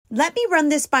"Let me run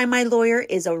this by my lawyer"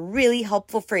 is a really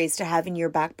helpful phrase to have in your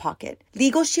back pocket.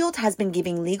 Legal Shield has been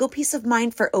giving legal peace of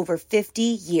mind for over 50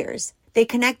 years. They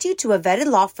connect you to a vetted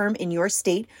law firm in your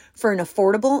state for an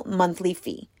affordable monthly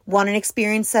fee. Want an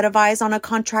experienced set of eyes on a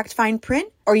contract fine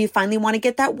print? Or you finally want to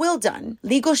get that will done?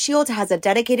 Legal Shield has a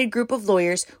dedicated group of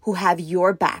lawyers who have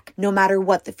your back, no matter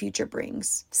what the future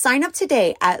brings. Sign up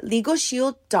today at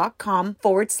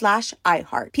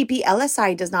LegalShield.com/iHeart.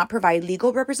 PPLSI does not provide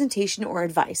legal representation or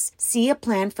advice. See a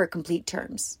plan for complete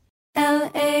terms.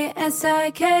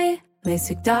 LASIK.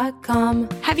 LASIK.com.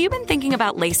 Have you been thinking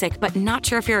about LASIK but not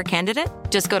sure if you're a candidate?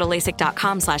 Just go to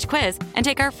LASIK.com/quiz and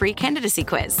take our free candidacy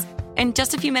quiz. In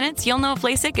just a few minutes, you'll know if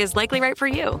LASIK is likely right for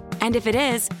you. And if it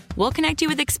is, we'll connect you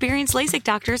with experienced LASIK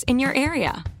doctors in your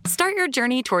area. Start your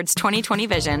journey towards 20/20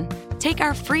 vision. Take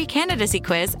our free candidacy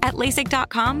quiz at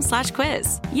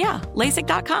LASIK.com/quiz. Yeah,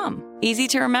 LASIK.com. Easy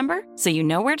to remember, so you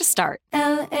know where to start.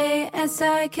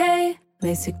 LASIK.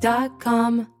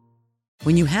 LASIK.com.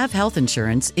 When you have health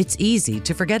insurance, it's easy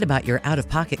to forget about your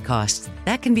out-of-pocket costs.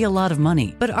 That can be a lot of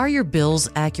money. But are your bills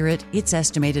accurate? It's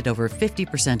estimated over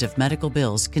 50% of medical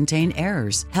bills contain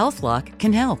errors. HealthLock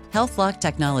can help. HealthLock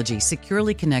technology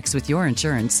securely connects with your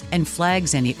insurance and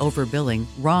flags any overbilling,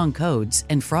 wrong codes,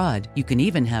 and fraud. You can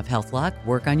even have HealthLock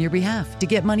work on your behalf to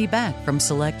get money back from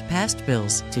select past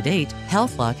bills. To date,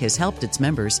 HealthLock has helped its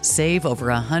members save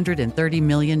over $130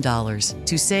 million.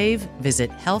 To save, visit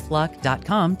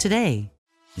healthlock.com today.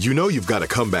 You know you've got a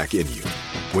comeback in you.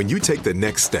 When you take the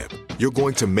next step, you're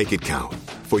going to make it count.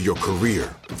 For your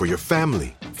career, for your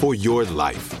family, for your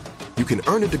life. You can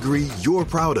earn a degree you're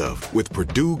proud of with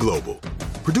Purdue Global.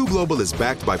 Purdue Global is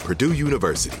backed by Purdue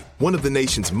University, one of the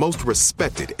nation's most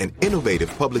respected and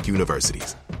innovative public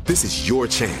universities. This is your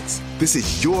chance. This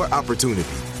is your opportunity.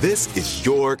 This is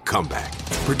your comeback.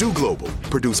 Purdue Global,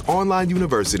 Purdue's online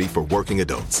university for working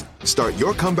adults. Start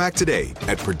your comeback today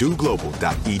at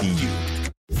purdueglobal.edu.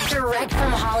 Direct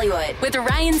from Hollywood with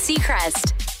Ryan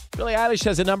Seacrest. Billie Eilish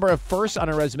has a number of firsts on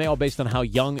her resume, all based on how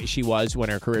young she was when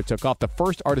her career took off. The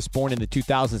first artist born in the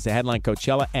 2000s to headline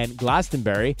Coachella and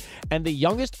Glastonbury, and the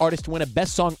youngest artist to win a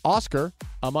Best Song Oscar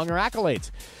among her accolades.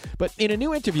 But in a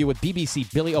new interview with BBC,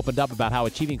 Billie opened up about how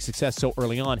achieving success so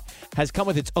early on has come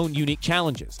with its own unique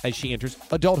challenges as she enters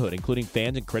adulthood, including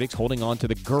fans and critics holding on to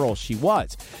the girl she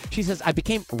was. She says, "I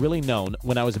became really known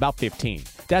when I was about 15.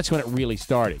 That's when it really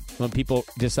started, when people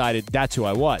decided that's who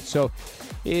I was. So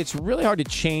it's really hard to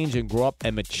change and grow up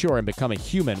and mature and become a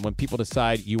human when people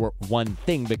decide you are one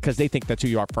thing because they think that's who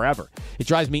you are forever. It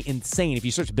drives me insane. If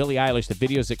you search Billie Eilish, the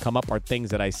videos that come up are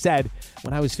things that I said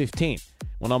when I was 15,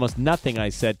 when almost nothing I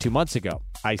said 2 months ago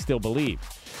I still believe."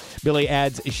 Billie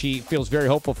adds she feels very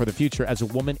hopeful for the future as a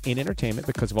woman in entertainment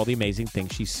because of all the amazing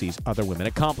things she sees other women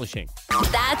accomplishing.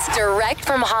 That's direct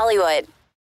from Hollywood.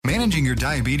 Managing your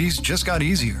diabetes just got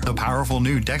easier. The powerful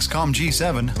new Dexcom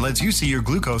G7 lets you see your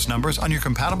glucose numbers on your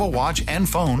compatible watch and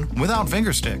phone without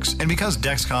finger sticks. And because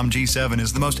Dexcom G7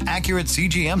 is the most accurate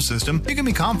CGM system, you can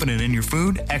be confident in your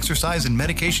food, exercise, and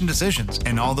medication decisions.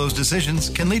 And all those decisions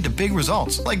can lead to big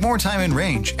results, like more time in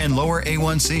range and lower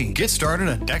A1C. Get started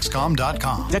at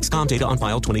Dexcom.com. Dexcom data on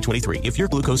file 2023. If your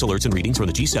glucose alerts and readings from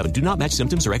the G7 do not match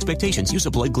symptoms or expectations, use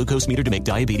a blood glucose meter to make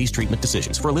diabetes treatment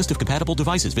decisions. For a list of compatible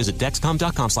devices, visit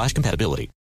Dexcom.com/compatibility.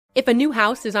 If a new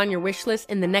house is on your wish list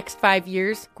in the next 5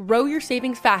 years, grow your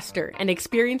savings faster and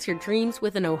experience your dreams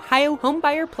with an Ohio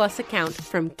Homebuyer Plus account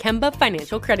from Kemba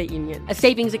Financial Credit Union. A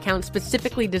savings account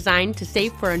specifically designed to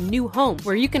save for a new home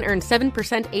where you can earn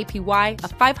 7% APY, a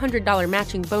 $500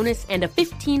 matching bonus, and a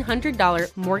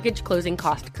 $1,500 mortgage closing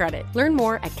cost credit. Learn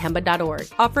more at Kemba.org.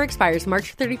 Offer expires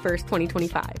March 31st,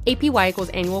 2025. APY equals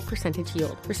annual percentage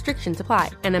yield. Restrictions apply.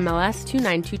 NMLS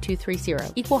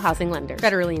 292230. Equal housing lender.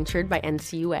 Federally insured by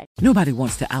NCUA. Nobody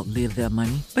wants to outlive their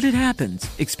money, but it happens,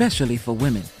 especially for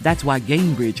women. That's why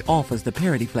Gainbridge offers the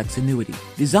Parity Flex annuity,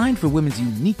 designed for women's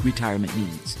unique retirement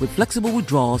needs, with flexible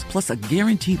withdrawals plus a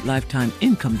guaranteed lifetime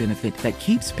income benefit that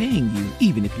keeps paying you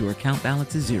even if your account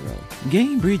balance is zero.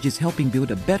 Gainbridge is helping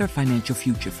build a better financial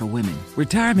future for women.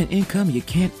 Retirement income you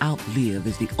can't outlive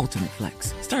is the ultimate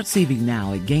flex. Start saving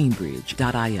now at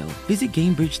Gainbridge.io. Visit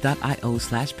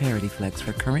Gainbridge.io/ParityFlex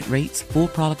for current rates, full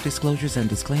product disclosures and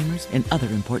disclaimers, and other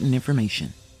important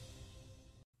information.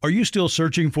 Are you still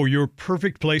searching for your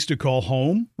perfect place to call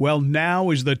home? Well, now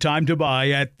is the time to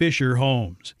buy at Fisher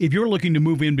Homes. If you're looking to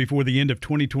move in before the end of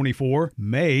 2024,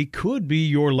 May could be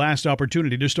your last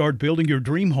opportunity to start building your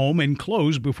dream home and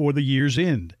close before the year's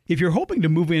end. If you're hoping to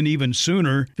move in even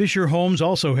sooner, Fisher Homes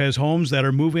also has homes that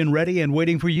are move-in ready and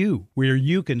waiting for you, where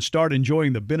you can start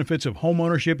enjoying the benefits of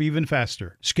homeownership even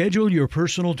faster. Schedule your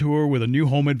personal tour with a new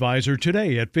home advisor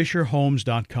today at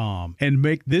FisherHomes.com and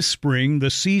make this spring the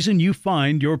season you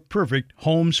find your perfect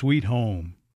home sweet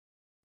home.